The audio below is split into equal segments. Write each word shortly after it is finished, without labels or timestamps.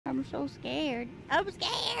I'm so scared. I'm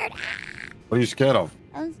scared. Ah! What are you scared of?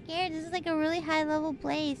 I'm scared. This is like a really high level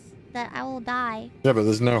place that I will die. Yeah, but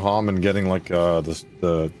there's no harm in getting like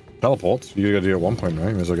the teleports. You gotta do it at one point,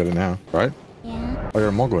 right? May as well get it now, right? Yeah. Oh, you're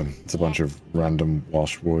a Moglin. It's a bunch of random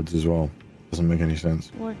Welsh words as well. Doesn't make any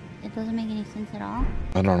sense. It doesn't make any sense at all.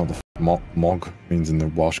 I don't know what the Mog means in the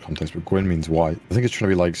Welsh context, but Gwyn means white. I think it's trying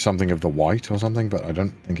to be like something of the white or something, but I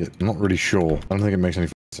don't think it. I'm not really sure. I don't think it makes any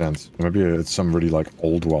sense. Maybe it's some really like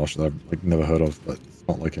old Welsh that I've like never heard of, but it's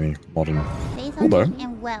not like any modern. Say something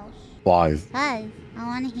in Welsh. Blythe. Cuz I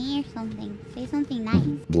want to hear something. Say something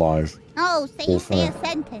nice. Blythe. No, say a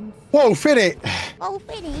sentence. Whoa, fit it! Oh,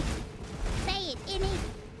 fit it. Say it, in it.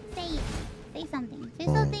 Say it. Say something. Say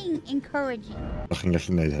something encouraging. What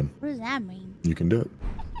does that mean? You can do it.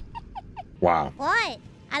 Wow. What?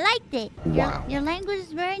 I liked it. Wow. Your language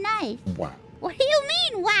is very nice. Wow. What do you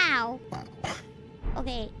mean, wow? Wow.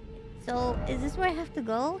 Okay, so is this where I have to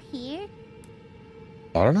go? Here?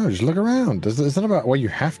 I don't know. Just look around. It's not about where you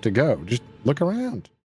have to go. Just look around.